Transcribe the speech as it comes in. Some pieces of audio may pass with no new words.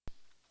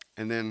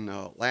And then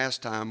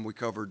last time we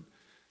covered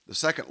the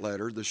second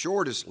letter, the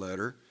shortest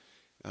letter,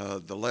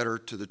 the letter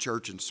to the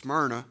church in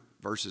Smyrna,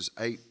 verses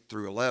 8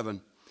 through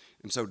 11.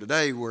 And so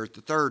today we're at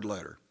the third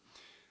letter,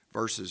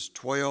 verses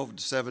 12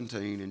 to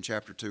 17 in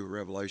chapter 2 of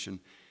Revelation,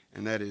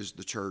 and that is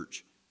the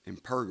church in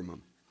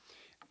Pergamum.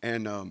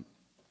 And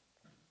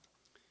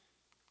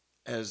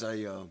as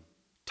a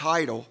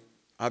title,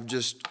 I've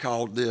just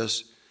called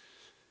this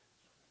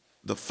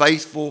the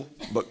faithful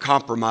but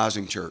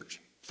compromising church.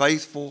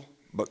 Faithful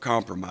but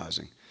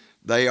compromising.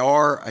 They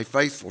are a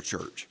faithful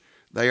church.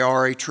 They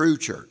are a true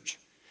church,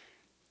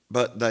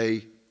 but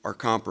they are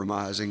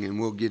compromising, and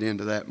we'll get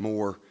into that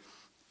more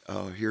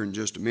here in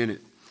just a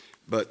minute.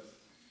 But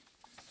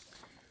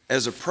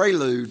as a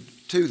prelude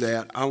to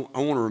that, I want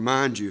to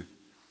remind you,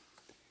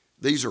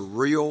 these are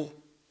real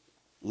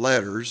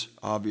letters,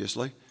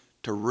 obviously,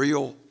 to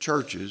real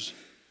churches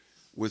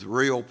with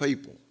real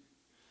people.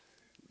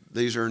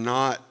 These are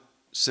not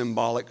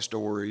symbolic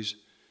stories.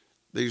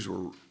 These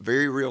were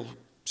very real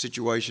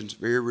situations,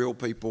 very real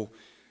people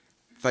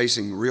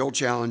facing real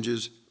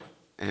challenges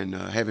and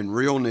having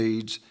real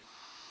needs.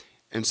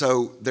 And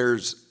so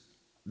there's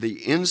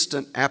the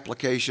instant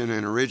application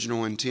and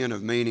original intent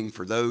of meaning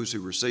for those who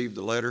received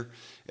the letter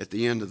at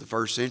the end of the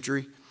first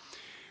century.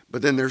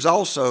 But then there's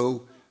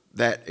also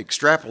that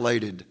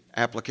extrapolated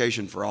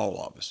application for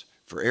all of us,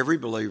 for every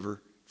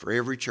believer, for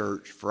every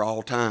church, for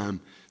all time.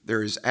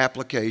 There is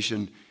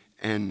application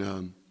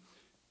and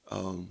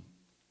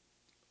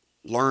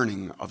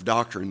learning of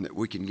doctrine that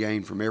we can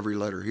gain from every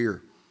letter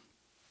here.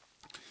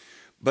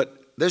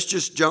 But let's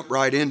just jump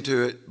right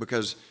into it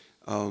because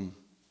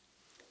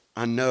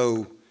I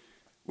know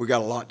we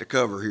got a lot to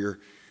cover here.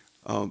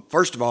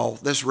 First of all,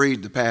 let's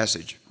read the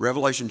passage.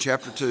 Revelation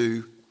chapter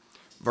 2,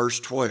 verse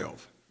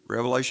 12.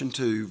 Revelation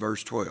 2,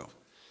 verse 12.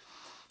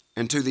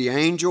 And to the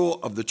angel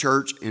of the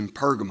church in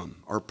Pergamum,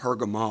 or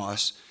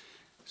Pergamos,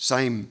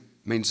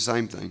 means the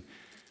same thing,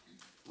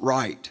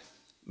 write,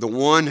 the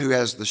one who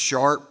has the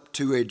sharp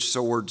two-edged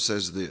sword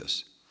says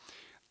this,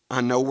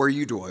 I know where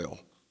you dwell,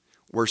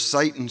 where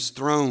Satan's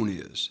throne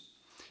is,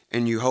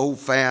 and you hold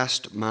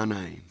fast my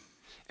name,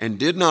 and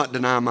did not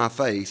deny my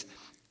faith,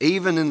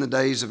 even in the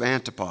days of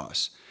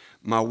Antipas,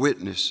 my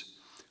witness,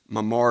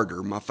 my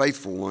martyr, my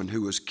faithful one,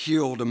 who was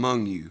killed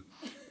among you,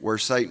 where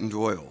Satan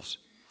dwells.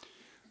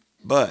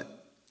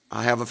 But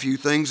I have a few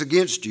things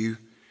against you,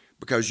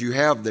 because you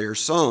have there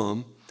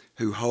some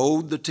who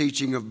hold the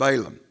teaching of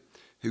Balaam,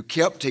 who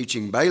kept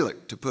teaching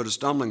Balak to put a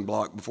stumbling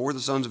block before the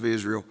sons of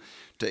Israel,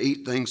 to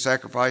eat things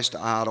sacrificed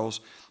to idols,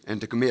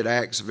 and to commit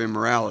acts of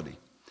immorality.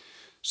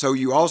 So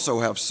you also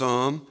have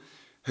some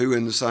who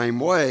in the same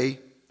way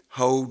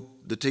hold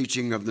the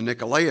teaching of the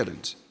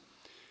Nicolaitans.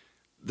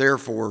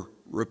 Therefore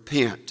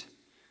repent,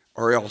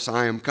 or else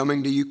I am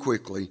coming to you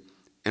quickly,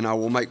 and I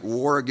will make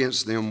war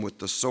against them with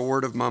the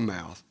sword of my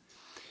mouth.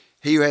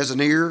 He who has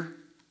an ear,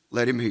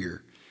 let him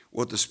hear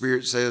what the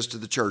Spirit says to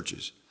the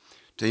churches.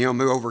 To him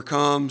who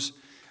overcomes,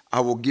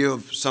 I will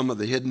give some of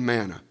the hidden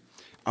manna.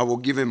 I will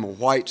give him a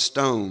white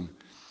stone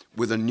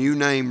with a new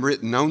name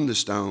written on the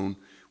stone,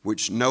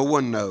 which no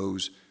one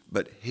knows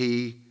but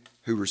he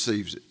who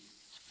receives it.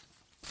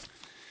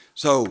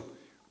 So,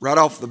 right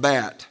off the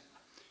bat,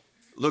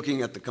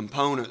 looking at the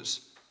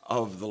components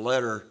of the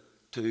letter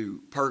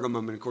to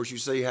Pergamum, and of course you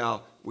see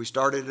how we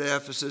started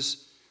at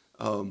Ephesus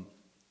on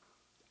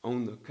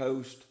the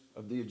coast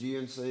of the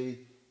Aegean Sea,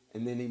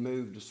 and then he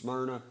moved to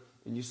Smyrna,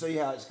 and you see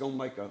how it's going to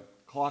make a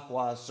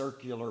clockwise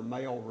circular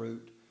mail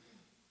route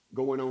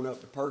going on up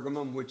to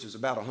Pergamum, which is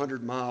about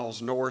 100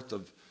 miles north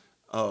of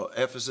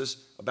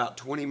Ephesus, about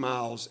 20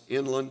 miles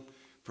inland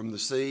from the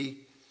sea.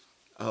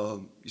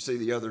 You see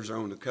the others are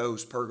on the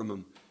coast,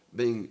 Pergamum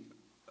being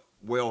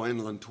well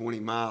inland 20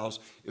 miles.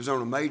 It was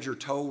on a major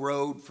toll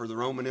road for the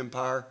Roman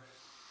Empire.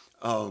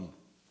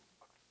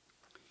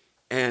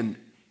 And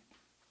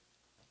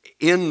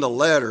in the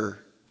letter,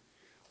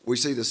 we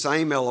see the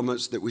same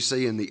elements that we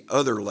see in the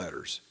other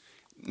letters,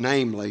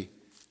 namely,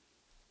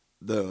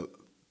 the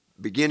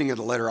beginning of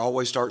the letter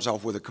always starts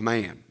off with a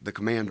command, the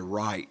command to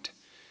write.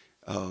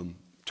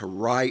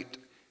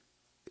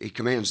 He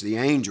commands the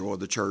angel of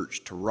the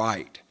church to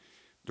write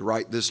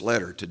this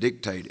letter, to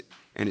dictate it,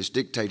 and it's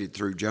dictated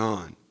through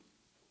John.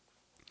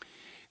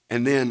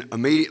 And then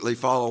immediately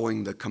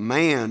following the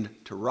command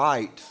to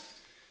write,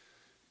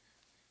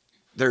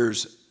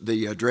 there's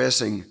the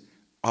addressing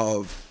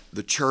of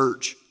the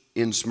church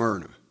in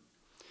Smyrna.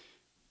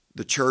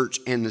 The church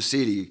in the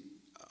city,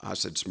 I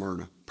said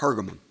Smyrna,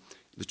 Pergamum.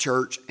 The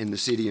church in the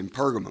city in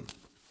Pergamum.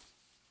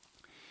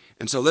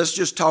 And so let's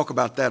just talk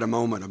about that a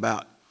moment,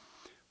 about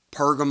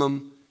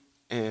Pergamum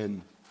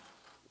and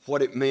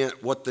what it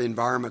meant, what the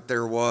environment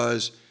there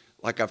was.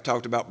 Like I've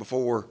talked about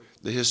before,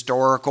 the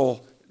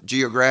historical,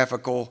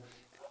 geographical,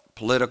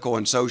 political,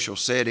 and social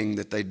setting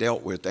that they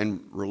dealt with,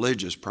 and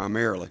religious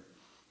primarily.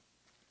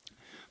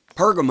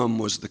 Pergamum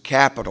was the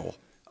capital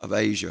of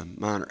Asia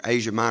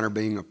Minor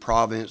being a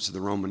province of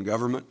the Roman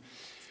government.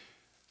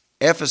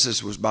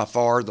 Ephesus was by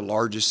far the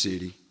largest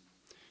city.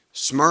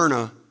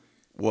 Smyrna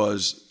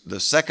was the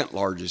second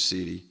largest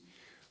city,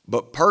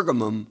 but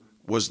Pergamum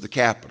was the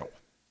capital.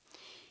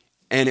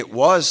 And it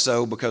was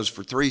so because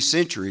for 3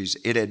 centuries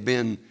it had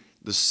been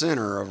the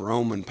center of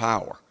Roman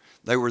power.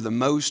 They were the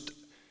most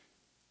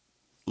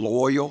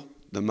loyal,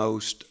 the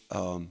most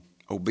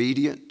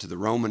obedient to the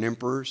Roman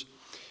emperors.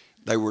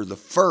 They were the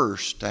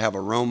first to have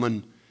a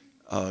Roman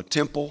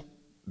temple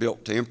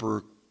built to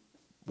emperor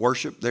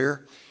worship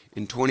there.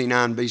 In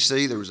 29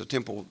 BC, there was a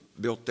temple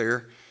built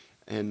there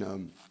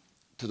and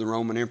to the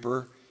Roman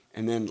emperor.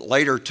 And then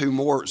later 2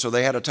 more. So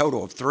they had a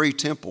total of 3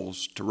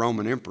 temples to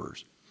Roman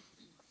emperors.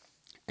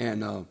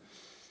 And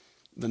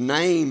the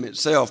name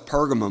itself,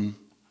 Pergamum,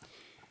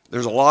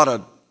 there's a lot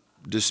of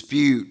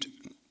dispute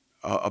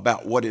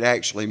about what it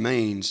actually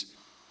means.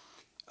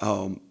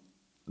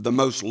 The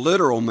most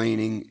literal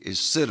meaning is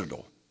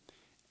citadel.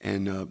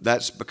 And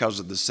that's because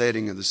of the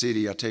setting of the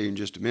city. I'll tell you in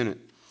just a minute.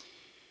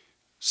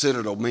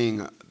 Citadel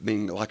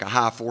being like a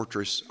high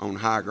fortress on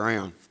high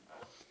ground.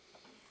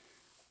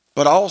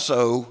 But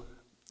also,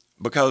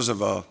 because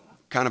of a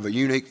kind of a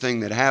unique thing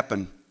that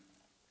happened,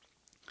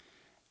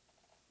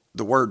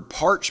 the word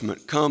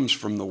parchment comes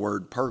from the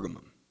word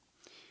Pergamum.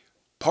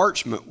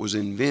 Parchment was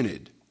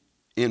invented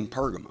in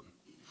Pergamum.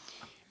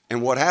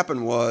 And what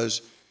happened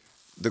was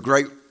the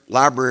great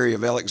library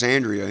of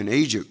Alexandria in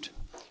Egypt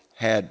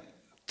had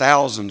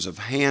thousands of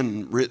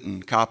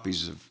handwritten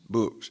copies of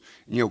books.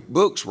 You know,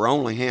 books were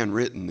only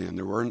handwritten then.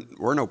 There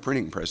were no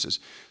printing presses.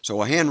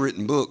 So a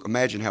handwritten book,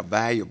 imagine how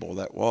valuable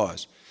that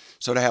was.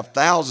 So to have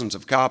thousands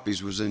of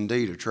copies was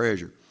indeed a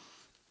treasure.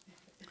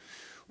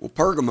 Well,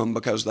 Pergamum,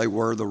 because they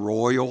were the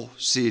royal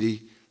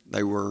city,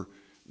 they were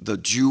the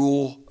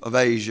jewel of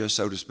Asia,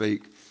 so to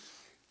speak,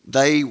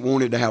 they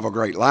wanted to have a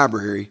great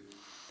library,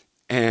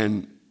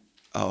 and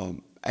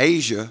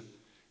Asia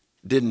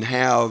didn't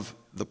have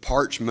the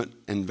parchment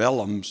and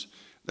vellums,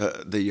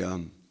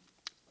 the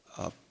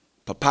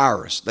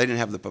papyrus. They didn't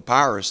have the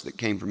papyrus that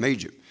came from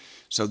Egypt.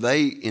 So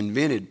they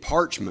invented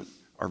parchment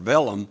or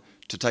vellum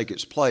to take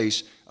its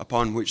place,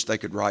 upon which they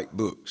could write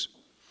books.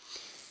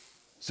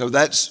 So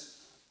that's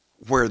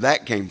where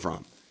that came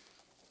from.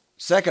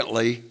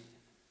 Secondly,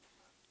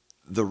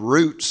 the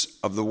roots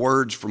of the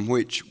words from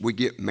which we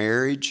get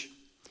marriage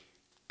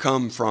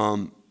come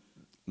from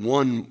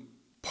one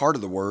part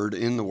of the word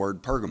in the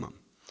word Pergamum.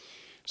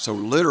 So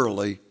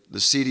literally,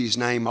 the city's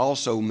name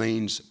also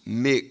means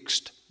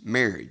mixed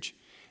marriage,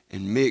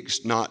 and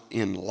mixed not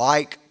in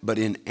like, but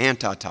in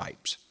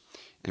antitypes.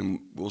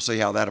 And we'll see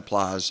how that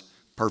applies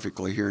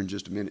perfectly here in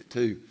just a minute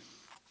too.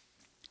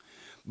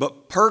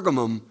 But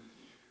Pergamum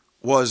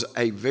was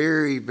a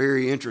very,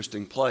 very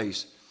interesting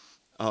place.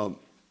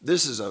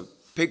 This is a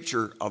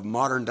picture of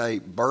modern day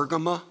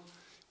Bergama,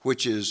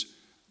 which is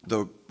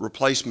the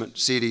replacement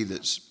city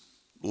that's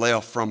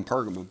left from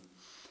Pergamum.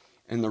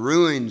 And the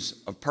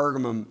ruins of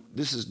Pergamum,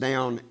 this is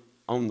down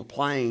on the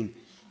plain,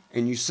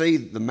 and you see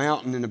the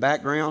mountain in the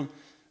background.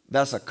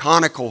 That's a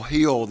conical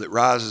hill that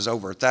rises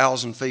over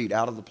 1,000 feet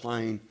out of the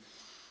plain.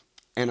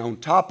 And on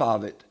top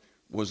of it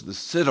was the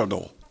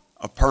citadel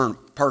of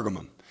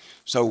Pergamum.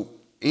 So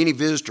any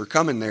visitor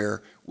coming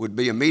there would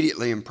be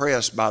immediately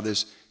impressed by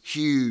this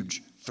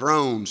huge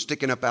throne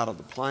sticking up out of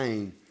the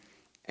plain.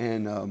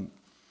 And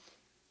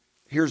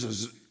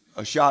here's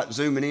a shot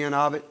zooming in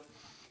of it.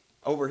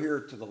 Over here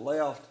to the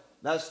left,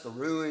 that's the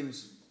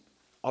ruins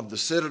of the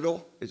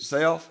citadel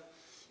itself.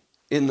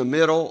 In the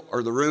middle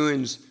are the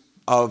ruins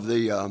of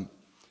the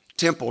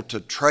temple to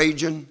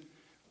Trajan,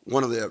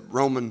 one of the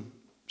Roman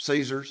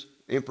Caesars,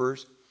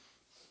 emperors.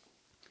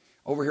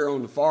 Over here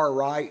on the far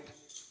right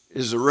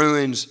is the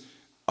ruins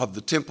of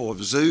the temple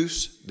of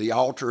Zeus, the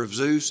altar of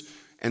Zeus.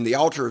 And the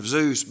altar of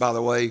Zeus, by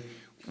the way,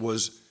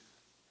 was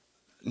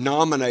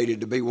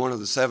nominated to be one of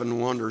the 7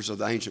 wonders of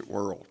the ancient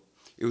world.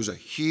 It was a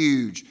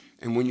huge,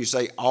 and when you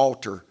say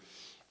altar,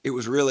 it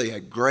was really a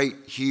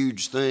great,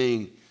 huge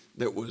thing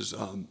that was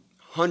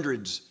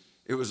hundreds.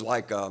 It was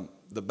like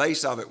the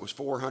base of it was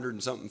 400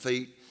 and something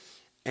feet,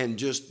 and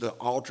just the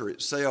altar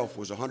itself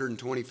was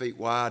 120 feet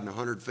wide and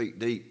 100 feet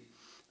deep.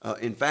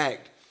 In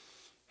fact,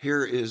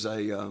 here is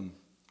I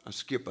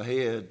skip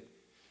ahead.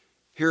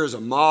 Here is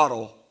a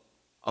model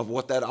of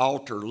what that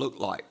altar looked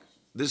like.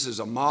 This is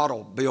a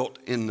model built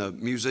in the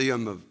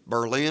Museum of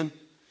Berlin.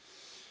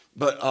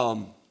 But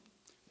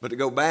to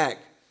go back,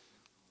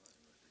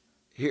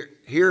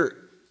 here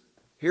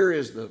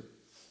is the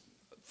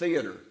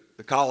theater,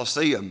 the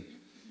Colosseum,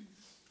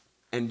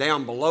 and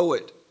down below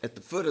it, at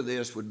the foot of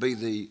this, would be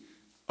the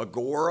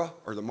agora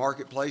or the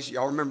marketplace.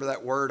 Y'all remember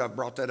that word? I've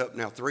brought that up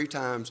now 3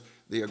 times.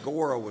 The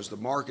agora was the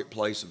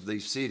marketplace of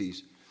these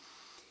cities.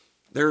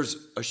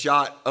 There's a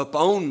shot up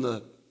on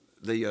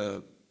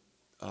the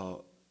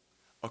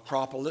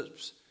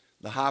Acropolis.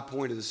 The high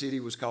point of the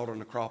city was called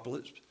an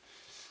Acropolis.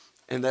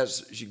 And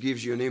she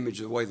gives you an image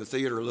of the way the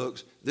theater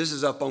looks. This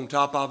is up on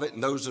top of it,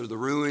 and those are the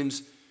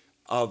ruins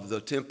of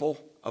the temple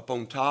up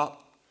on top.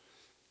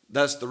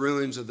 That's the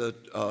ruins of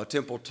the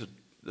temple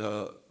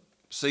to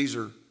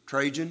Caesar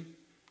Trajan.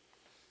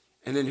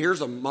 And then here's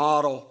a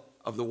model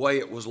of the way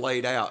it was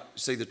laid out.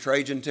 See the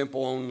Trajan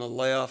temple on the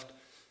left,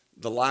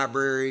 the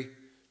library,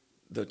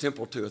 the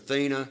temple to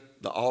Athena,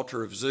 the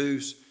altar of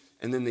Zeus,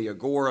 and then the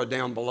agora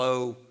down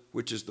below,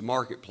 which is the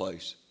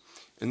marketplace.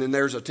 And then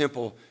there's a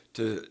temple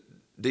to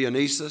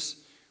Dionysus,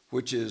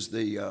 which is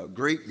the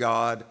Greek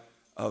god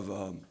of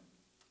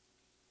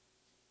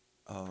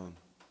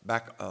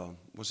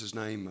what's his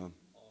name?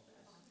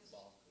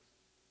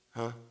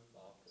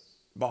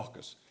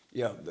 Bacchus.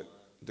 Yeah,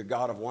 the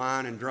god of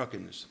wine and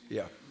drunkenness.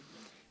 Yeah.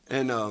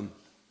 And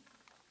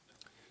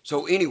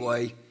so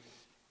anyway,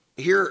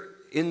 here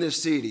in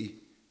this city,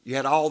 you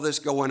had all this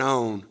going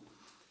on.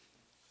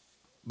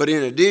 But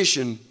in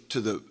addition to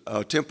the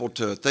temple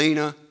to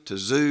Athena, to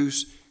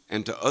Zeus,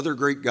 and to other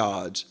Greek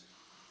gods,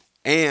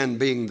 and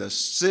being the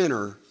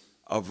center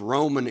of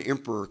Roman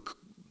emperor,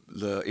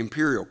 the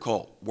imperial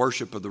cult,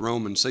 worship of the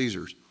Roman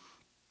Caesars,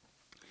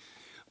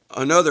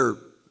 another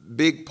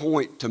big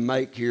point to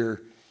make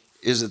here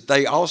is that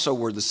they also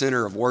were the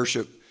center of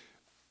worship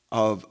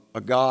of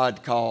a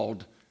god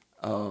called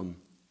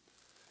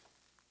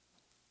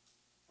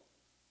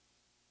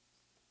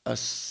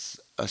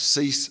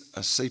Asclepius.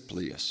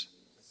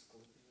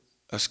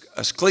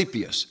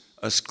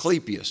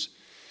 Asclepius.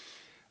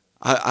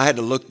 I had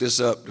to look this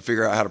up to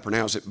figure out how to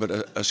pronounce it, but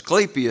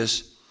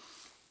Asclepius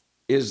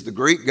is the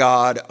Greek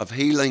god of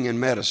healing and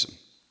medicine.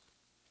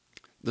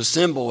 The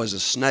symbol is a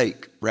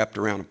snake wrapped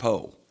around a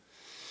pole.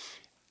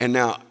 And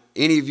now,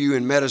 any of you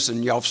in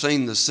medicine, y'all have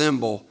seen the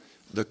symbol,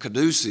 the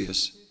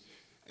caduceus.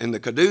 And the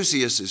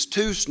caduceus is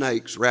two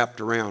snakes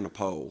wrapped around a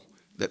pole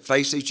that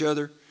face each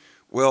other.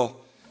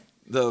 Well,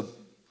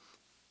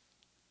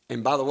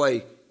 and by the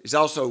way, he's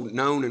also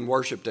known and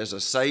worshiped as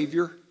a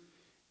savior.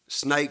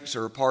 Snakes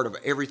are a part of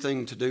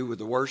everything to do with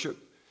the worship.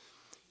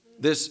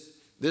 This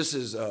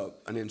is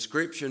an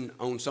inscription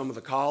on some of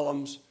the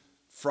columns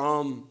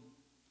from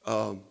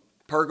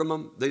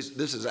Pergamum.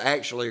 This is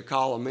actually a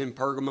column in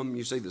Pergamum.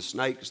 You see the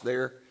snakes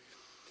there.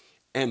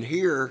 And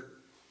here,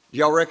 do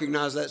y'all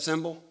recognize that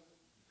symbol?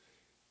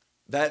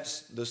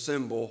 That's the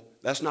symbol.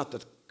 That's not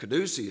the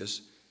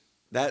caduceus.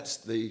 That's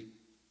the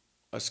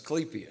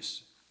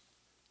Asclepius,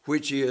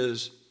 which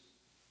is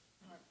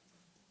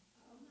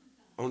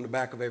on the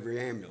back of every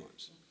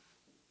ambulance.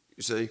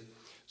 You see?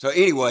 So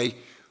anyway,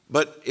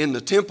 but in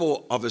the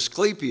temple of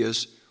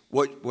Asclepius,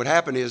 what would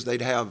happen is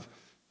they'd have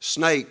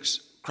snakes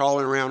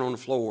crawling around on the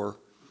floor,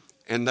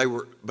 and they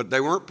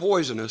weren't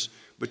poisonous,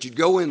 but you'd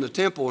go in the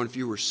temple, and if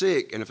you were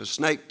sick, and if a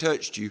snake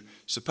touched you,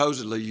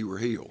 supposedly you were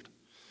healed.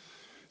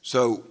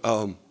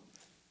 So,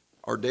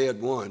 our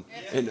dad won.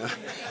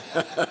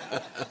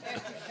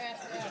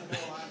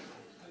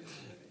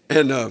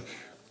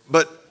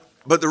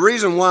 But the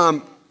reason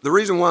why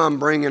I'm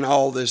bringing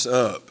all this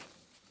up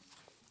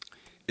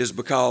is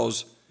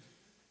because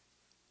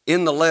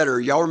in the letter,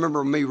 y'all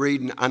remember me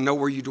reading, I know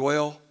where you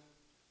dwell,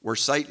 where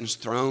Satan's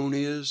throne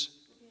is?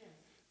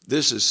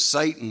 This is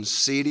Satan's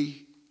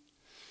city.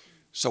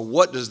 So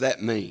what does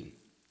that mean?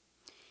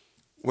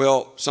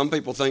 Well, some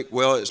people think,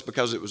 well, it's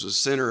because it was a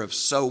center of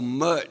so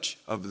much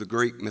of the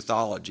Greek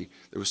mythology.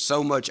 There was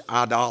so much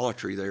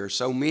idolatry there,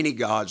 so many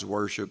gods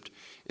worshipped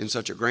in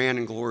such a grand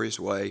and glorious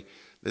way,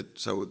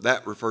 so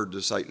that referred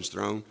to Satan's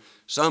throne.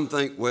 Some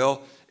think,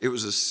 well, it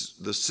was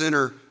the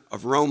center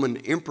of Roman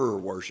emperor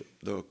worship,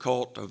 the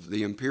cult of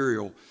the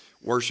imperial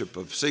worship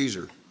of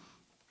Caesar.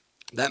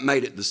 That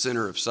made it the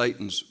center of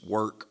Satan's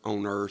work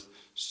on earth,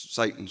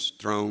 Satan's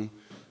throne.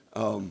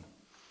 The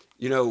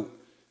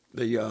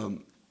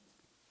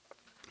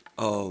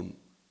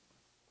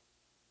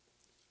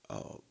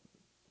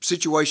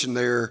situation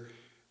there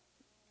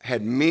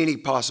had many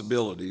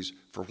possibilities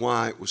for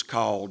why it was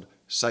called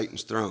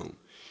Satan's throne.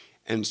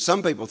 And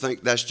some people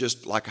think that's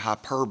just like a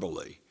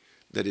hyperbole,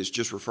 that it's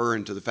just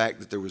referring to the fact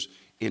that there was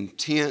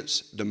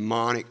intense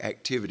demonic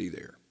activity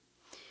there.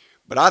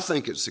 But I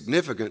think it's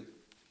significant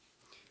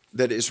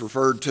that it's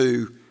referred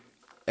to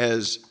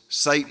as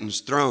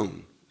Satan's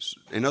throne.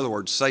 In other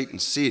words,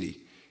 Satan's city.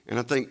 And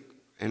I think,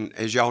 and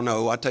as y'all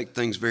know, I take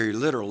things very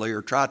literally,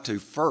 or try to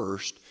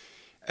first,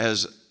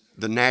 as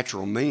the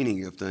natural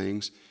meaning of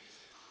things.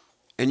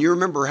 And you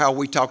remember how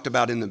we talked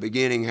about in the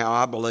beginning how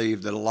I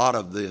believe that a lot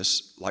of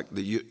this, like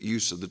the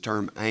use of the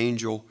term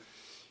angel,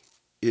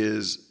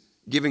 is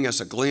giving us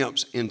a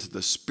glimpse into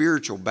the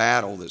spiritual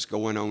battle that's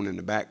going on in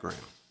the background.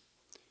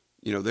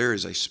 You know, there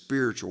is a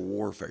spiritual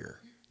warfare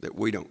that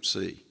we don't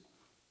see.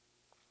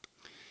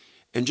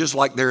 And just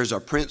like there is a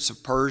prince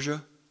of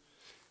Persia,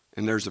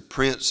 and there's a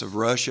prince of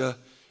Russia,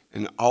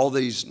 and all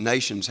these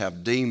nations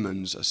have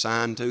demons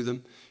assigned to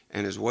them,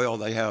 and as well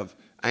they have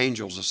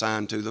angels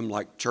assigned to them,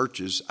 like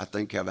churches, I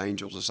think, have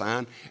angels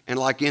assigned, and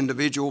like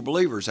individual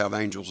believers have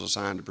angels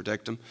assigned to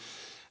protect them.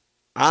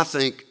 I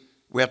think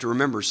we have to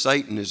remember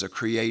Satan is a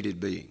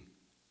created being.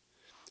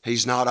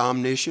 He's not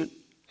omniscient.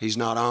 He's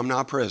not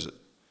omnipresent.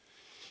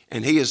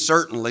 And he is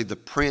certainly the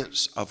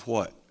prince of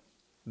what?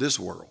 This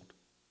world.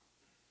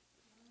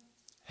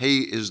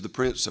 He is the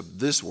prince of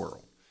this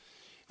world.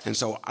 And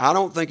so I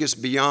don't think it's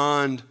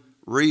beyond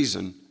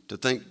reason to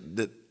think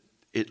that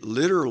it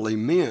literally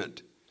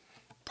meant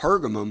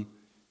Pergamum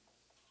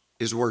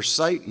is where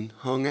Satan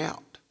hung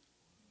out.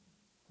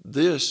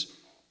 This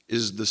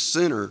is the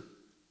center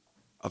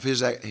of his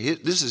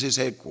this is his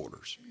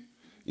headquarters.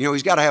 You know,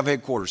 he's got to have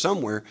headquarters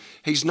somewhere.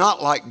 He's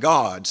not like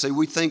God. See,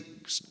 we think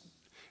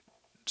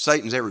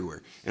Satan's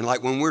everywhere. And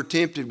like when we're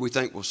tempted, we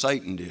think, well,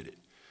 Satan did it.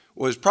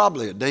 Well, it's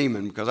probably a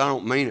demon, because I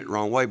don't mean it the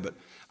wrong way, but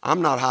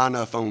I'm not high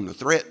enough on the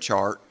threat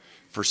chart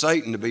for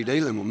Satan to be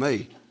dealing with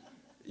me.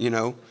 You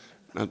know,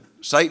 now,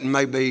 Satan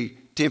may be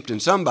tempting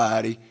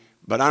somebody,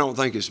 but I don't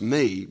think it's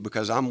me,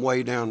 because I'm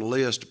way down the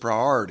list of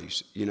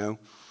priorities, you know.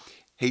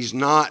 He's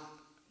not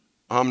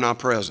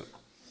omnipresent.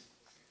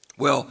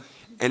 Well,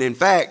 and in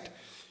fact,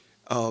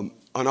 an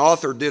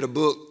author did a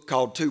book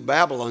called Two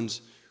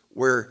Babylons,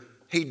 where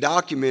he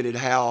documented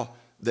how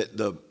that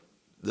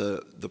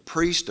the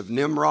priest of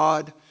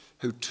Nimrod,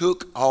 who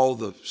took all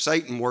the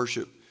Satan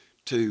worship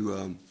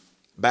to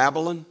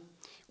Babylon,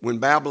 when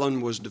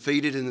Babylon was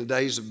defeated in the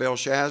days of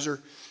Belshazzar,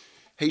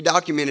 he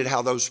documented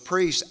how those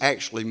priests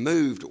actually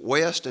moved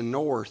west and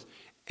north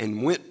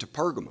and went to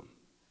Pergamum.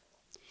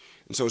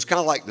 And so it's kind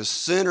of like the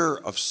center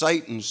of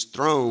Satan's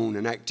throne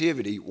and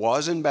activity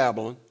was in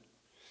Babylon.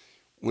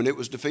 When it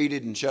was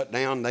defeated and shut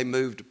down, they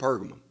moved to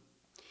Pergamum.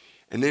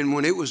 And then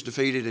when it was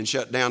defeated and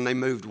shut down, they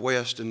moved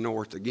west and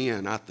north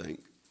again, I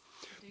think.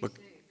 But,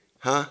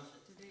 huh?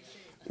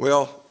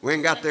 Well, we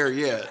ain't got there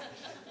yet,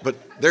 but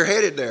they're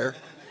headed there.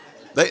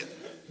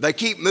 They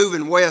keep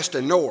moving west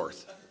and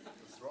north.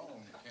 The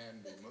throne can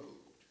be moved.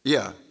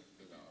 Yeah. Not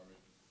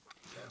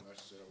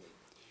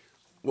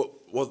necessarily.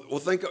 Well,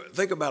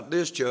 think about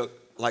this, Chuck.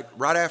 Like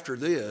right after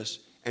this,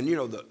 and you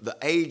know, the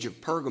age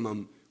of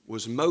Pergamum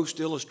was most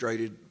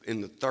illustrated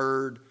in the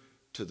 3rd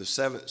to the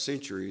 7th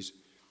centuries,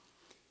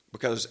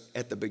 because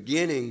at the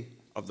beginning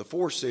of the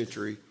 4th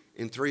century,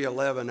 in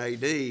 311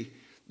 AD,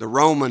 the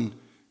Roman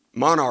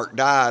monarch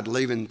died,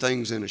 leaving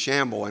things in a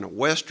shamble, and a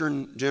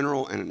Western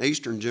general and an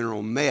Eastern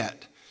general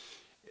met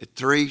at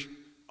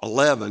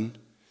 311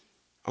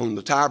 on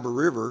the Tiber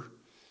River,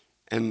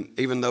 and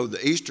even though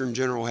the Eastern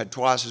general had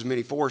twice as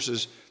many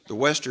forces, the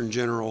Western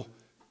general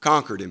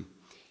conquered him.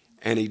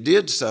 And he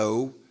did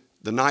so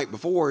the night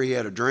before. He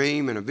had a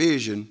dream and a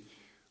vision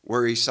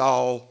where he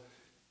saw,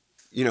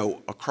 you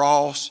know, a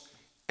cross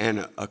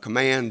and a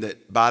command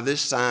that by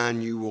this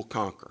sign you will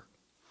conquer.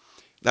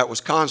 That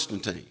was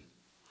Constantine.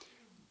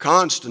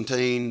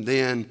 Constantine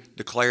then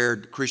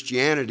declared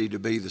Christianity to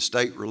be the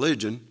state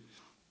religion.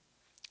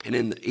 And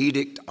in the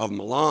Edict of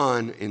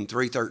Milan in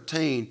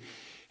 313,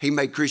 he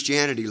made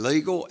Christianity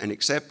legal and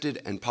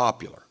accepted and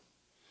popular.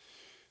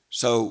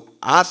 So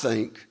I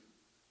think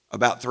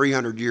about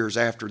 300 years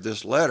after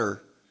this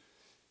letter,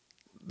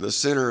 the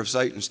center of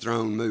Satan's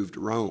throne moved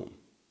to Rome,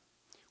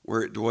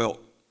 where it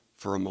dwelt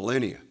for a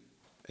millennia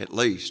at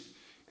least.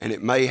 And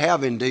it may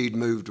have indeed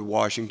moved to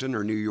Washington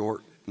or New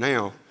York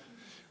now.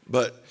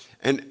 But,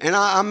 and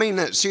I mean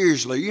that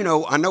seriously. You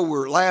know, I know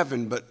we're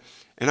laughing, but,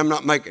 and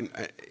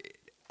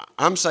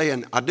I'm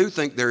saying I do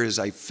think there is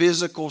a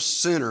physical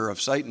center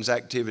of Satan's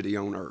activity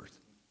on earth.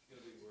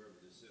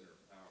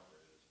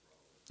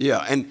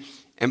 Yeah,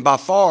 and by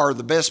far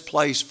the best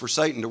place for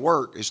Satan to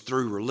work is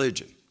through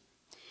religion.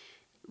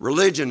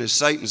 Religion is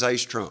Satan's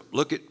ace trump.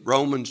 Look at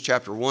Romans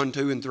chapter 1,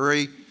 2, and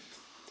 3.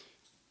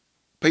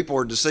 People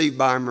are deceived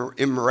by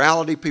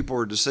immorality. People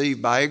are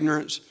deceived by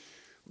ignorance.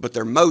 But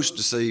they're most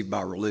deceived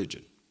by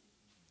religion.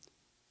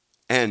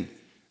 And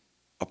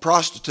a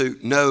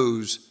prostitute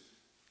knows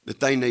that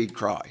they need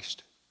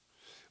Christ.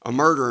 A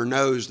murderer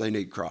knows they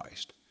need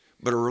Christ.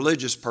 But a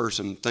religious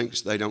person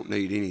thinks they don't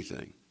need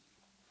anything.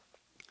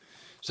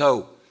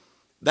 So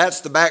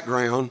that's the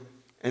background.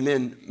 And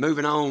then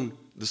moving on,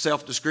 the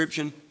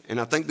self-description. And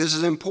I think this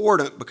is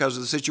important because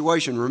of the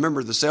situation.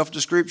 Remember, the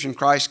self-description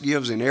Christ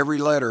gives in every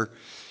letter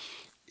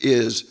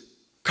is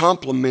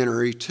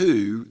complementary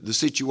to the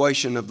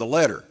situation of the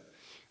letter.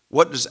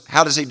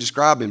 How does he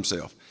describe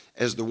himself?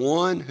 As the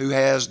one who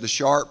has the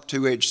sharp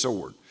two-edged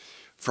sword.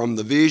 From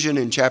the vision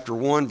in chapter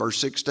 1, verse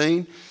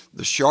 16,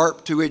 the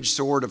sharp two-edged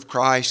sword of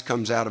Christ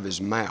comes out of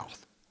his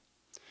mouth.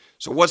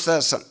 So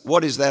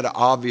what is that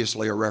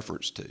obviously a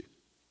reference to?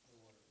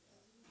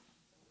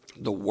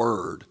 The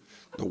Word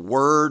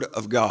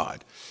of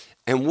God.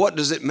 And what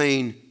does it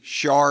mean,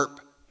 sharp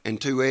and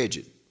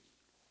two-edged?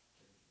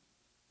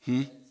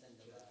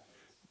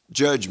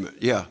 Judgment,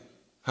 yeah.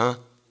 Huh?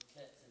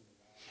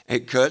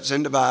 It cuts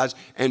and divides.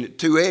 And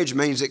two-edged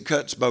means it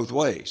cuts both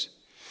ways.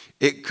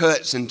 It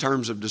cuts in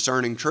terms of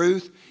discerning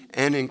truth,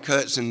 and it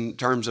cuts in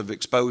terms of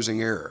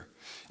exposing error.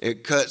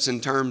 It cuts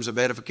in terms of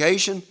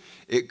edification.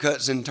 It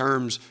cuts in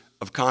terms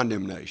of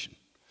condemnation.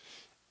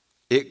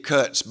 It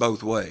cuts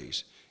both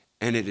ways.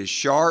 And it is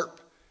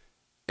sharp,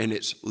 and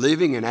it's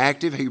living and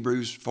active.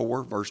 Hebrews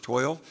 4, verse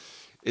 12.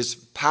 It's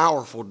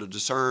powerful to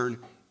discern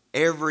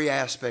every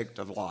aspect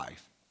of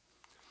life.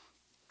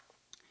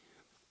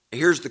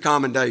 Here's the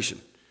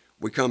commendation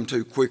we come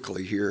to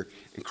quickly here.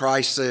 And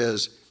Christ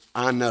says,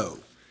 I know.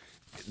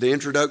 The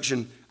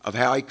introduction of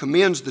how he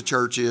commends the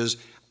church is,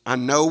 I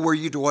know where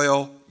you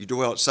dwell. You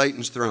dwell at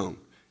Satan's throne.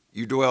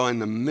 You dwell in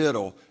the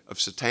middle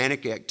of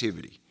satanic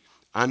activity.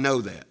 I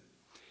know that.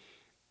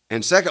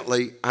 And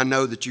secondly, I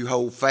know that you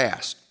hold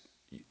fast.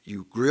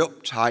 You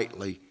grip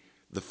tightly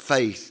the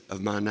faith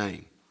of my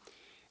name.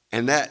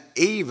 And that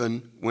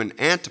even when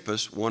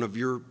Antipas, one of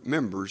your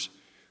members,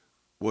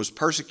 was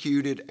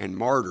persecuted and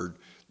martyred,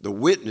 the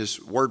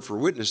word for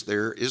witness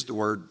there is the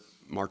word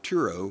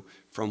martyro,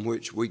 from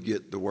which we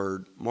get the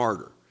word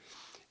martyr.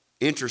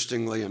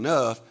 Interestingly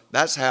enough,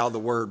 that's how the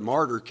word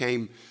martyr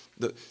came.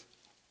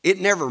 It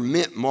never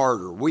meant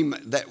martyr.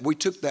 We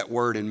took that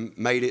word and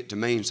made it to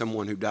mean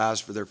someone who dies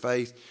for their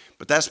faith,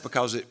 but that's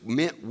because it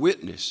meant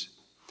witness.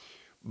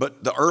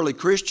 But the early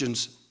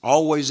Christians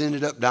always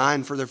ended up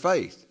dying for their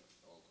faith.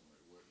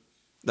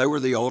 They were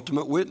the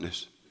ultimate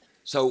witness.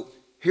 So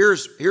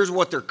here's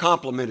what they're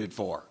complimented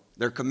for.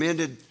 They're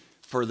commended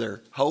for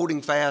their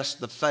holding fast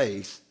the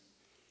faith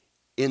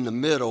in the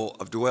middle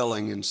of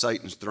dwelling in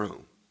Satan's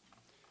throne.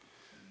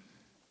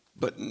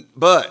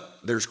 But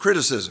there's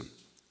criticism.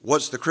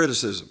 What's the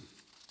criticism?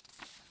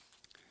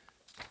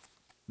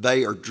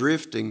 They are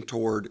drifting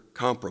toward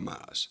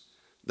compromise.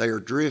 They are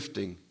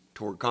drifting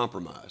toward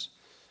compromise.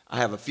 I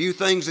have a few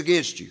things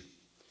against you.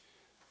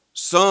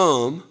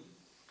 Some,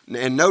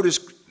 and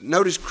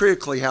notice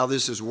critically how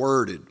this is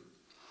worded.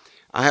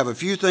 I have a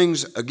few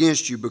things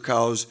against you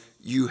because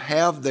you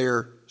have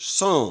there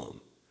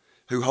some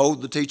who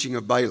hold the teaching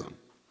of Balaam.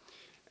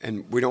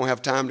 And we don't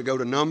have time to go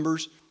to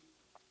Numbers,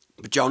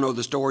 but y'all know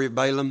the story of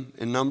Balaam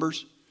in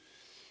Numbers?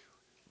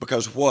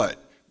 Because what?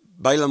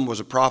 Balaam was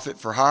a prophet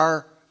for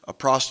hire, a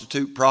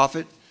prostitute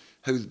prophet,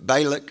 who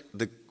Balak,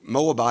 the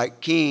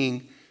Moabite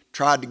king,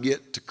 tried to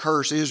get to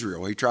curse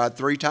Israel. He tried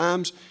 3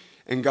 times,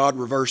 and God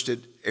reversed it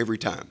every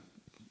time.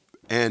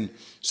 And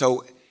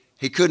so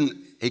he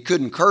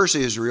couldn't curse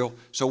Israel,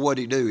 so what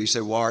did he do? He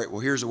said, well, all right,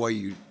 well, here's the way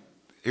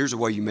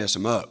you mess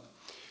them up.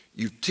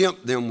 You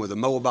tempt them with the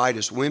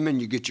Moabitess women.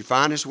 You get your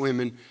finest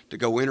women to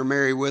go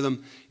intermarry with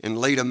them and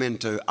lead them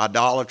into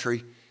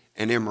idolatry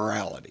and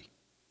immorality.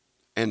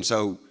 And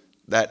so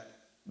that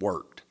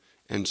worked.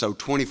 And so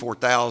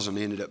 24,000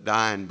 ended up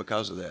dying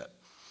because of that.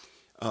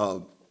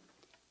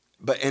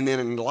 And then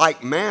in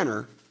like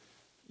manner,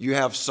 you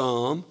have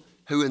some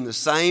who in the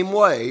same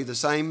way, the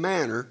same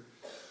manner,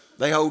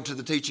 they hold to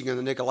the teaching of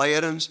the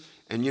Nicolaitans.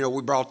 And,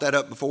 we brought that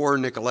up before.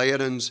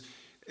 Nicolaitans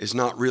is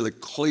not really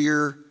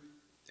clear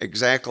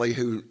exactly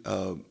who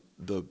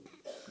the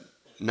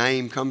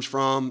name comes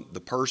from, the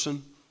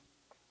person.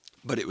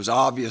 But it was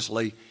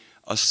obviously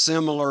a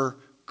similar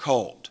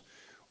cult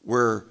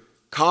where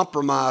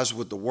compromise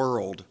with the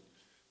world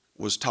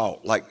was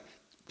taught. Like,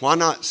 why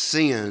not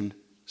sin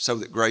so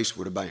that grace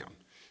would abound?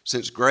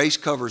 Since grace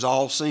covers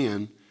all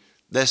sin,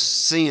 let's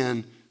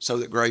sin so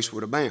that grace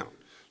would abound.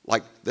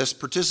 Like, let's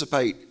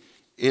participate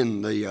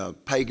in the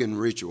pagan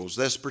rituals.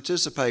 Let's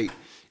participate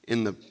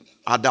in the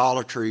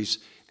idolatries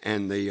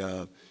and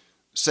the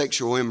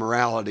sexual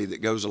immorality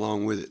that goes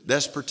along with it.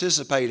 Let's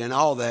participate in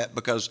all that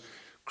because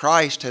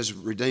Christ has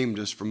redeemed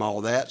us from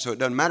all that, so it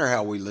doesn't matter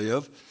how we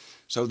live.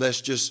 So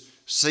let's just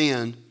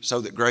sin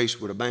so that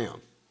grace would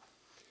abound.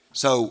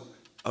 So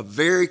a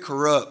very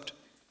corrupt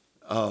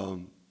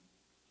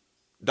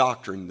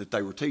doctrine that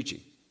they were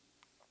teaching.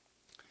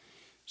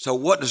 So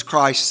what does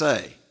Christ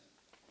say?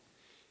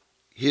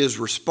 His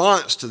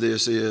response to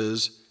this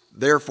is,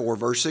 therefore,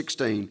 verse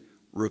 16,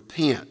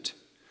 repent,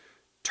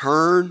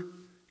 turn,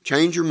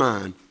 change your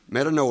mind,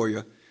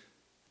 metanoia,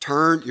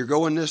 turn, you're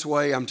going this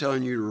way, I'm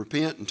telling you to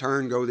repent and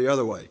turn, go the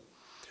other way.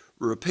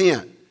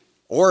 Repent,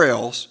 or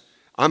else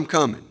I'm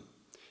coming,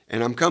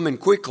 and I'm coming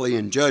quickly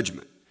in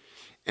judgment.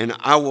 And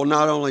I will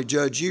not only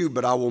judge you,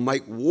 but I will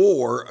make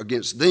war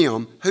against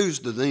them. Who's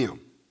the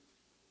them?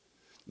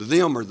 The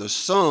them are the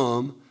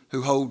some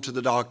who hold to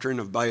the doctrine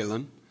of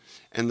Balaam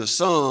and the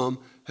some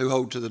who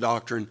hold to the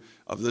doctrine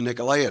of the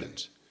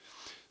Nicolaitans.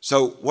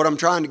 So what I'm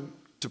trying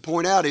to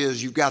point out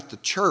is you've got the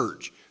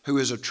church, who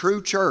is a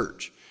true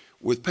church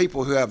with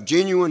people who have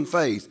genuine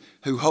faith,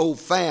 who hold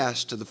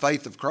fast to the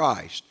faith of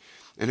Christ,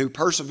 and who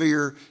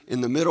persevere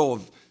in the middle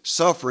of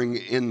suffering,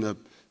 in the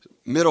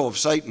middle of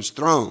Satan's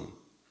throne.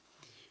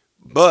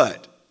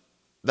 But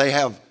they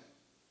have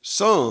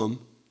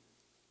some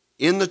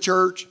in the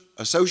church,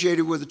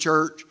 associated with the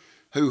church,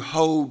 who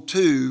hold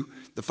to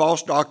the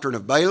false doctrine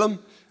of Balaam,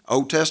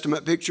 Old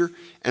Testament picture,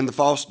 and the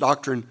false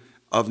doctrine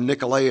of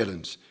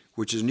Nicolaitans,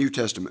 which is New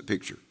Testament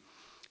picture.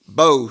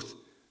 Both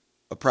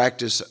a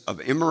practice of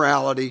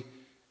immorality,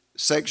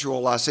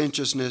 sexual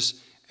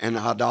licentiousness, and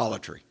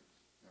idolatry.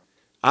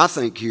 I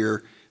think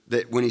here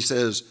that when he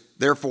says,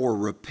 therefore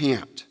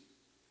repent,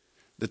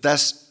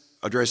 that's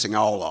addressing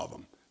all of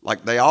them.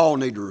 Like, they all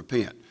need to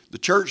repent. The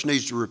church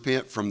needs to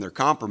repent from their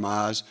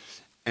compromise,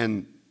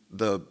 and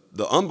the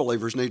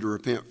unbelievers need to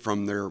repent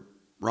from their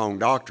wrong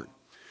doctrine.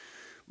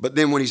 But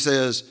then when he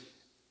says,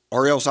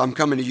 or else I'm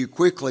coming to you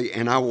quickly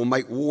and I will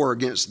make war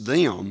against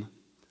them,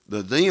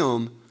 the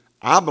them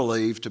I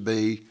believe to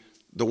be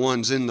the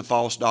ones in the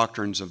false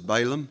doctrines of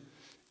Balaam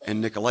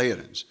and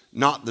Nicolaitans,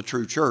 not the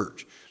true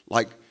church.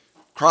 Like,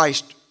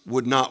 Christ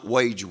would not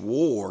wage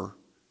war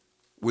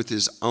with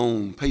his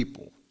own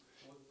people.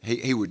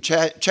 He would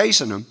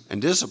chasten them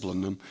and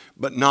discipline them,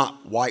 but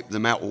not wipe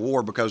them out with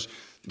war, because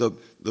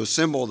the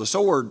symbol of the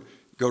sword,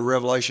 go to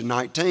Revelation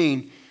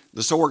 19,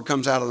 the sword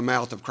comes out of the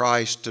mouth of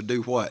Christ to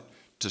do what?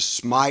 to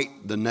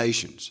smite the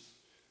nations.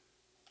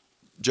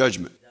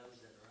 Judgment.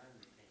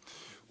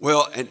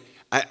 Well, and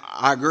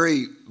I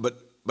agree, but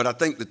I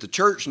think that the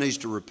church needs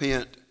to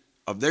repent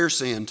of their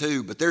sin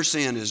too, but their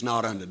sin is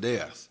not unto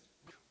death.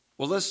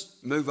 Well, let's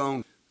move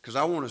on, because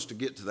I want us to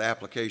get to the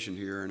application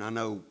here, and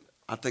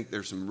I think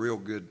there's some real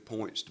good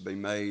points to be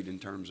made in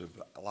terms of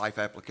life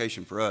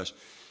application for us.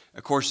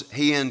 Of course,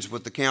 he ends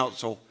with the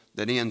counsel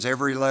that ends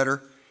every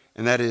letter,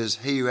 and that is,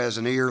 he who has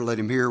an ear, let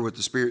him hear what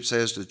the Spirit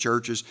says to the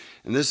churches.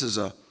 And this is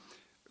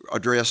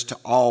addressed to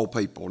all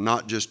people,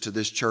 not just to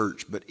this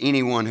church, but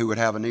anyone who would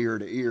have an ear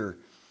to hear.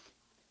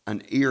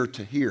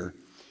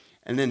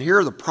 And then here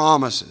are the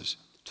promises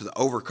to the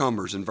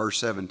overcomers in verse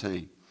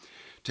 17.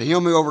 To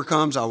him who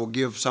overcomes, I will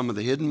give some of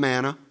the hidden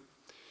manna,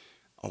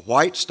 a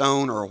white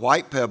stone or a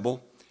white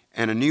pebble,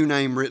 and a new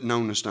name written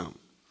on the stone.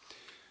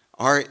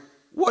 All right,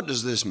 what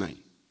does this mean?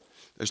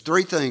 There's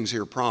three things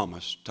here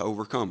promised to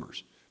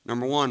overcomers.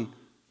 Number one,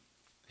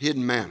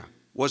 hidden manna.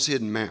 What's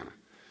hidden manna?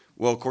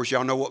 Well, of course,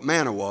 y'all know what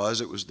manna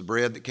was. It was the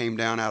bread that came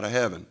down out of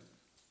heaven.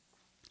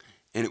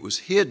 And it was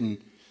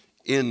hidden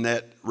in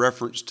that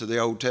reference to the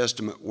Old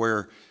Testament,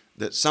 where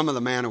that some of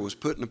the manna was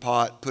put in a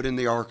pot, put in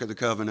the Ark of the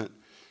Covenant,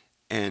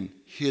 and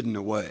hidden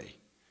away,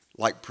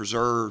 like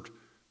preserved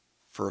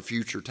for a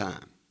future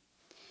time.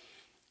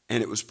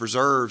 And it was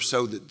preserved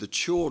so that the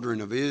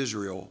children of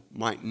Israel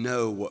might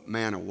know what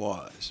manna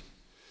was.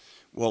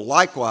 Well,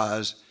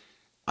 likewise,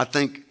 I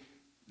think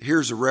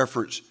here's a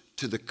reference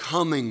to the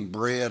coming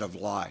bread of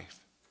life.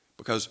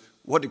 Because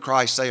what did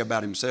Christ say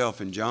about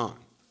himself in John?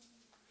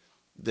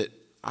 That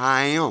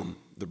I am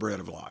the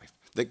bread of life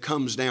that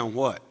comes down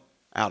what?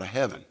 Out of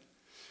heaven.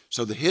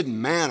 So the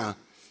hidden manna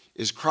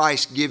is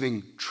Christ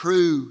giving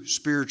true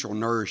spiritual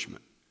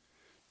nourishment,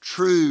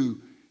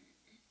 true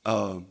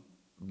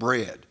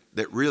bread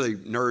that really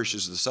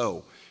nourishes the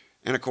soul.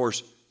 And of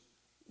course,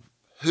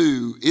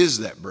 who is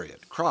that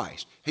bread?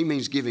 Christ. He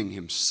means giving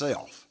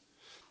himself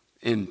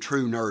in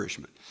true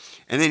nourishment.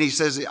 And then he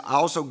says, I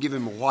also give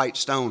him a white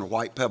stone, a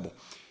white pebble.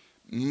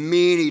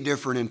 Many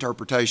different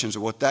interpretations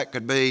of what that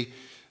could be.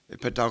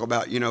 They talk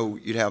about,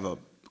 you'd have a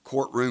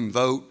courtroom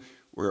vote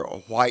where a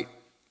white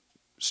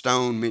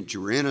stone meant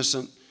you were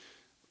innocent,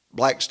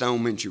 black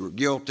stone meant you were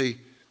guilty.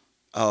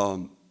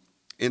 In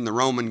the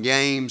Roman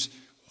games,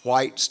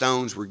 white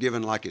stones were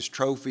given like as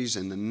trophies,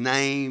 and the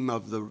name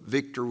of the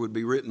victor would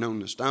be written on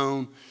the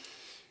stone.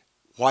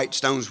 White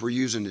stones were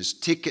used as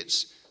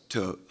tickets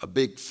to a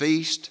big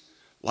feast,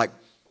 like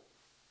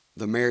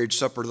the marriage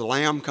supper of the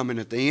Lamb coming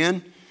at the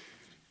end.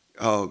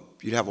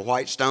 You'd have a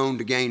white stone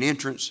to gain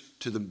entrance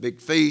to the big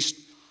feast.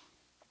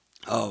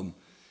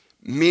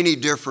 Many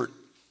different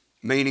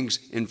meanings.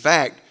 In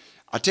fact,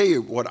 I tell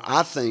you what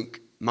I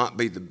think might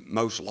be the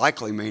most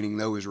likely meaning,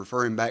 though, is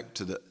referring back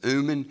to the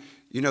Urim.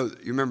 You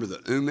remember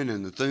the Urim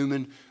and the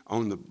Thummim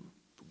on the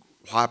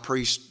high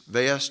priest's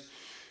vest?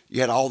 You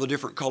had all the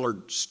different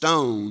colored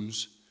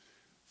stones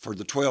for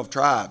the 12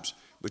 tribes,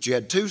 but you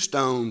had two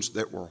stones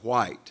that were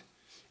white,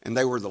 and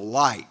they were the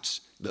lights,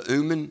 the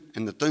Urim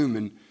and the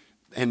Thummim,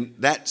 and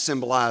that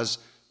symbolized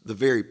the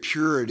very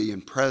purity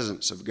and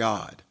presence of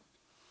God.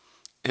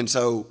 And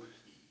so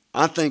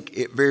I think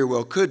it very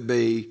well could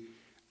be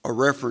a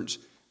reference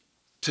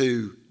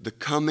to the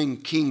coming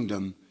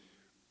kingdom,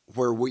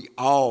 where we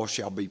all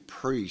shall be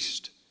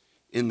priests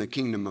in the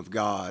kingdom of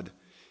God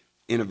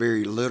in a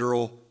very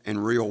literal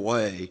and real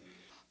way,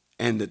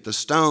 and that the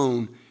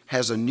stone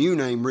has a new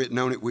name written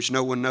on it which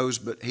no one knows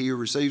but he who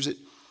receives it.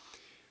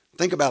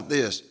 Think about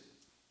this.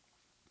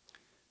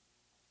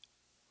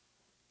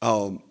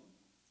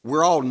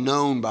 We're all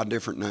known by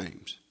different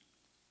names,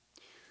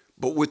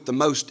 but with the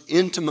most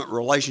intimate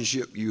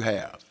relationship you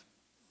have,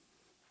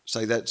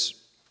 say that's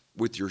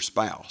with your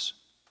spouse,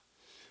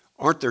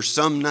 aren't there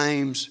some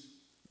names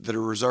that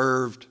are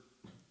reserved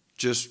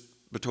just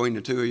between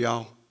the two of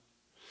y'all?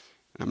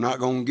 And I'm not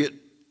going to get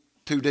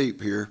too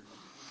deep here,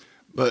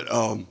 but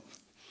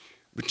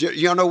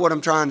y'all know what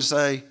I'm trying to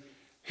say?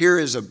 Here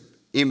is an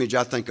image,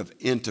 I think, of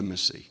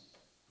intimacy,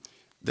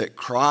 that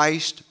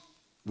Christ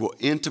will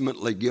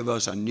intimately give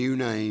us a new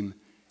name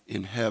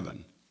in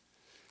heaven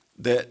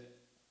that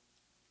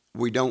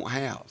we don't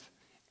have.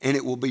 And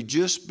it will be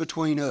just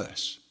between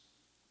us,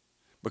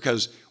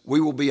 because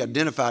we will be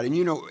identified. And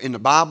in the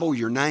Bible,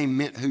 your name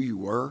meant who you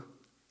were.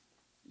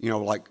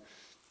 Like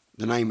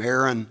the name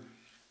Aaron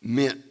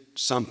meant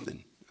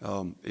something.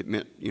 It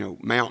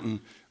meant, mountain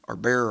or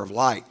bearer of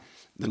light.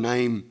 The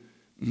name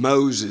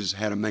Moses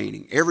had a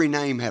meaning. Every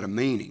name had a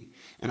meaning.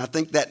 And I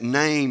think that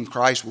name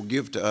Christ will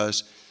give to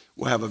us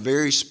will have a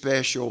very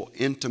special,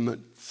 intimate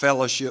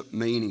fellowship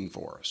meaning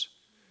for us.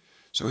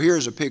 So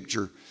here's a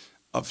picture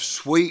of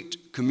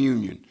sweet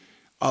communion,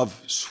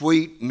 of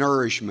sweet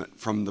nourishment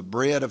from the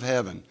bread of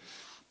heaven,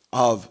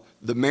 of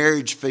the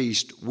marriage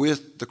feast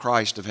with the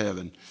Christ of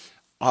heaven,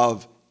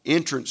 of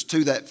entrance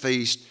to that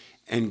feast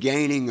and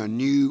gaining a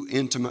new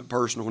intimate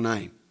personal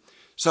name.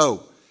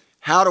 So,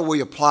 how do we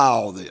apply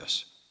all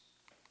this?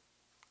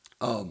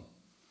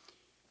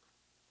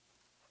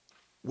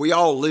 We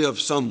all live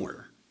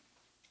somewhere.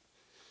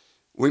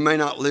 We may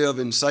not live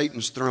in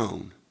Satan's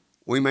throne.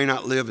 We may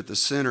not live at the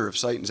center of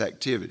Satan's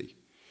activity.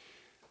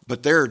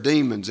 But there are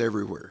demons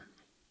everywhere.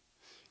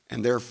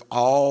 And they're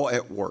all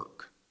at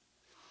work.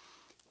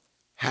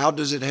 How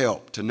does it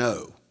help to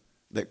know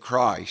that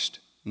Christ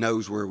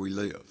knows where we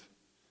live?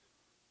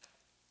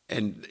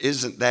 And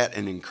isn't that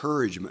an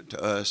encouragement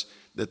to us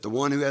that the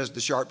one who has the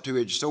sharp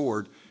two-edged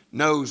sword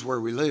knows where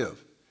we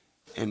live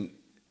and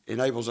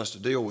enables us to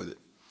deal with it?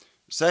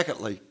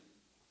 Secondly,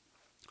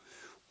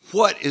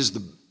 what is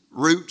the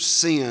root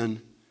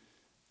sin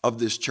of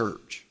this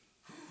church?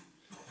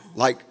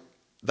 Like,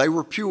 they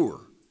were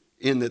pure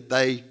in that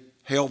they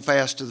held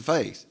fast to the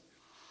faith.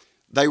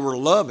 They were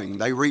loving.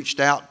 They reached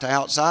out to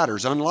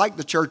outsiders. Unlike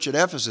the church at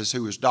Ephesus,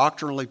 who was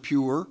doctrinally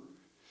pure,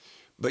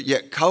 but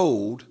yet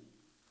cold,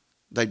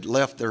 they'd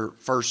left their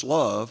first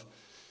love.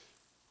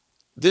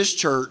 This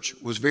church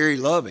was very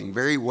loving,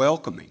 very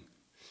welcoming.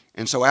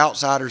 And so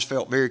outsiders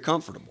felt very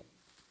comfortable.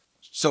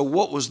 So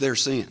what was their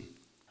sin?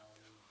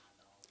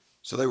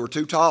 So they were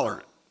too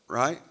tolerant,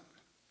 right?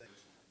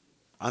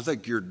 I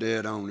think you're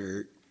dead on,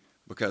 Eric,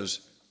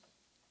 because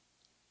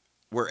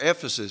where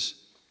Ephesus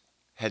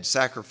had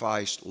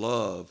sacrificed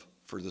love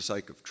for the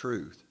sake of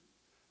truth,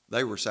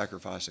 they were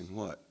sacrificing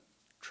what?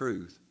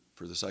 Truth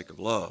for the sake of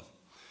love.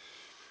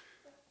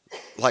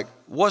 Like,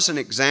 what's an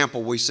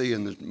example we see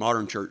in the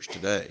modern church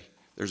today?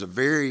 There's a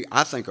very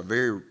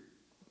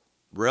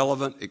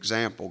relevant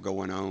example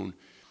going on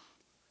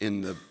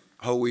in the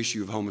whole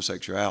issue of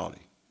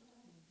homosexuality.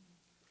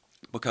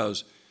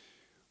 Because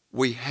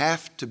we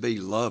have to be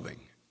loving.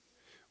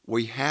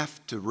 We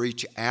have to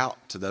reach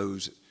out to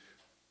those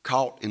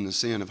caught in the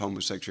sin of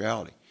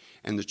homosexuality.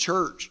 And the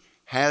church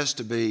has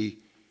to be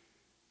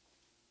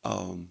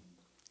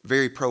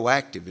very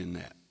proactive in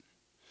that.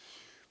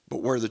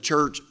 But where the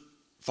church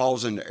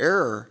falls into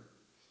error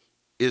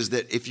is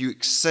that if you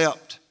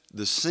accept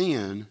the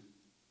sin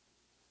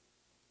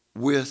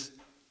with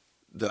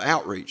the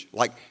outreach,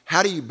 like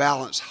how do you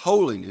balance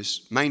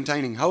holiness,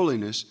 maintaining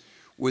holiness,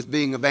 with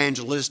being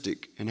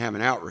evangelistic and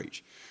having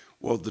outreach?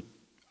 Well,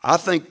 I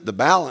think the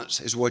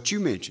balance is what you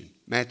mentioned,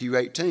 Matthew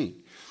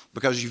 18.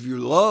 Because if you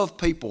love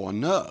people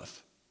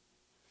enough,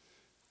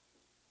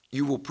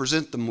 you will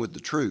present them with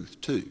the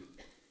truth too.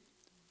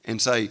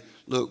 And say,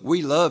 look,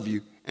 we love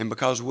you, and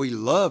because we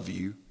love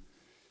you,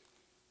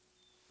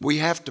 we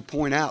have to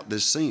point out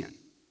this sin.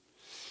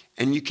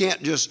 And you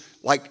can't just,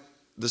 like,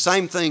 the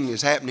same thing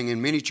is happening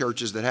in many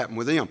churches that happen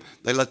with them.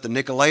 They let the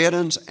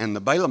Nicolaitans and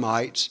the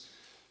Balaamites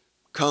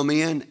come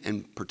in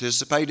and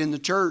participate in the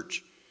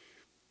church,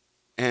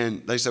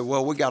 and they say,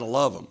 well, we got to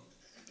love them.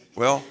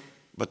 Well,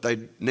 but they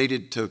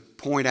needed to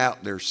point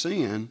out their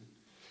sin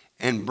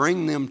and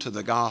bring them to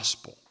the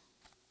gospel.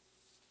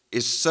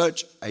 It's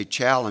such a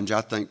challenge,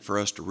 I think, for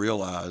us to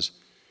realize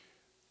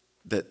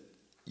that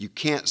you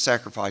can't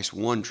sacrifice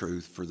one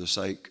truth for the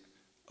sake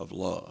of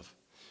love.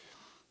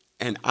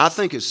 And I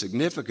think it's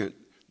significant.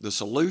 The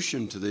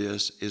solution to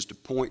this is to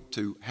point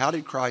to, how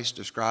did Christ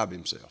describe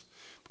himself?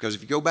 Because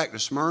if you go back to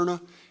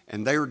Smyrna,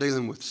 and they were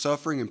dealing with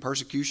suffering and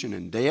persecution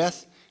and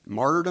death, and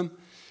martyrdom,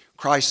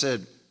 Christ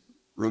said,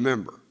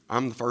 remember,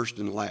 I'm the first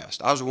and the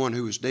last. I was the one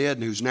who was dead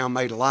and who's now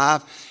made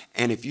alive.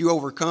 And if you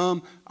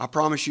overcome, I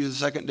promise you the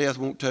second death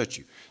won't touch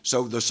you.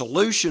 So the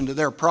solution to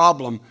their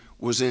problem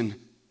was in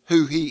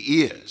who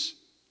he is.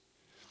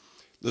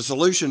 The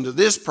solution to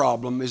this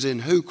problem is in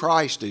who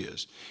Christ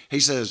is. He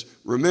says,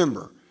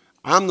 remember,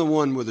 I'm the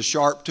one with a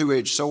sharp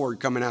two-edged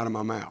sword coming out of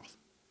my mouth.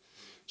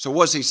 So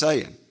what's he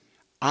saying?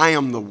 I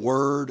am the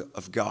Word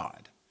of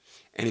God.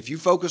 And if you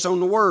focus on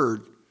the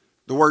Word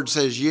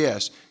says,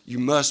 yes, you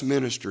must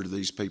minister to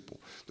these people.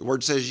 The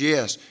Word says,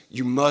 yes,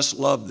 you must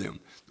love them.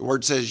 The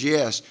Word says,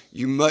 yes,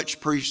 you must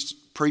preach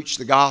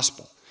the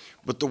gospel.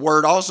 But the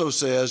Word also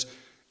says,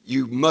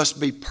 you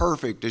must be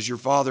perfect as your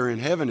Father in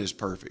heaven is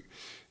perfect.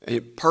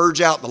 And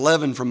purge out the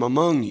leaven from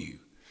among you.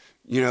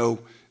 You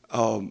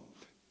know,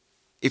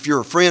 if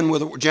you're a friend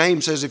with,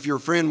 James says, if you're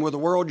a friend with the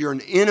world, you're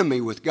an enemy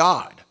with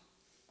God.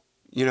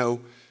 You know,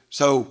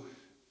 so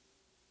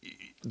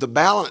the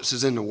balance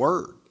is in the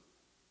Word.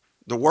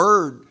 The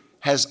Word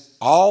has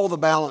all the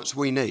balance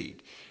we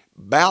need.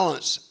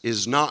 Balance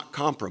is not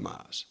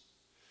compromise.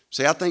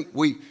 See, I think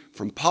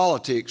from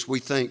politics, we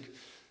think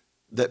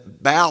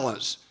that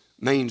balance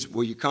means,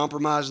 well, you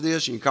compromise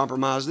this and you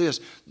compromise this.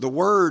 The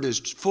Word is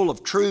full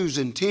of truths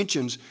and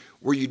tensions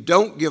where you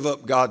don't give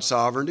up God's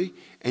sovereignty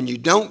and you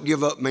don't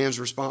give up man's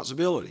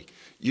responsibility.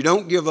 You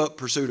don't give up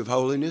pursuit of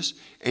holiness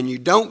and you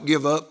don't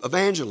give up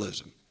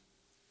evangelism.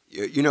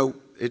 You know,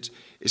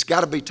 it's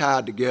got to be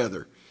tied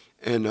together.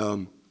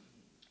 And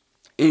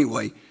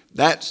anyway,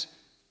 that's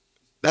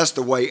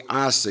the way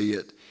I see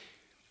it.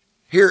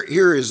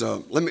 Here is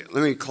let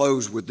me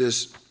close with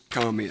this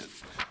comment.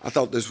 I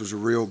thought this was a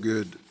real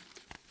good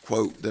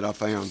quote that I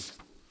found.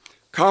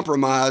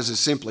 Compromise is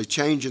simply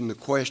changing the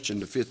question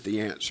to fit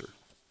the answer.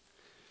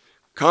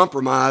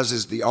 Compromise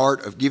is the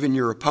art of giving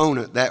your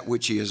opponent that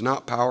which he is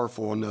not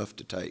powerful enough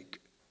to take.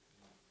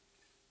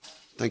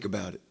 Think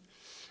about it.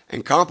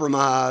 And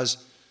compromise,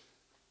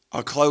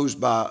 I'll close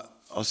by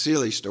a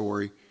silly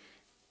story.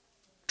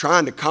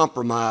 trying to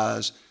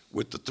compromise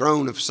with the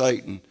throne of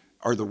Satan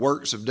or the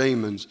works of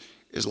demons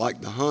is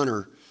like the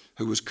hunter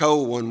who was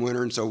cold one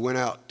winter and so went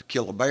out to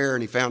kill a bear,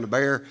 and he found a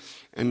bear,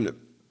 and the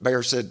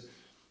bear said,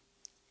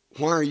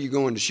 "Why are you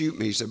going to shoot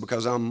me?" He said,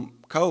 "Because I'm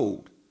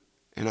cold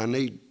and I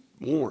need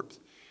warmth."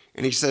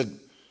 And he said,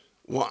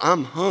 "Well,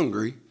 I'm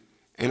hungry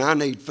and I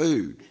need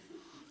food."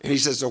 And he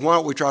said, "So why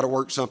don't we try to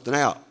work something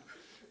out?"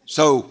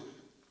 So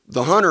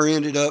the hunter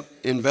ended up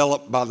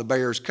enveloped by the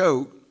bear's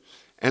coat,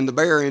 and the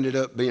bear ended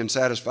up being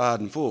satisfied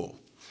and full.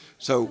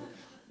 So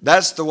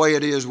that's the way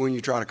it is when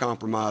you try to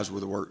compromise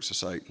with the works of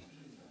Satan.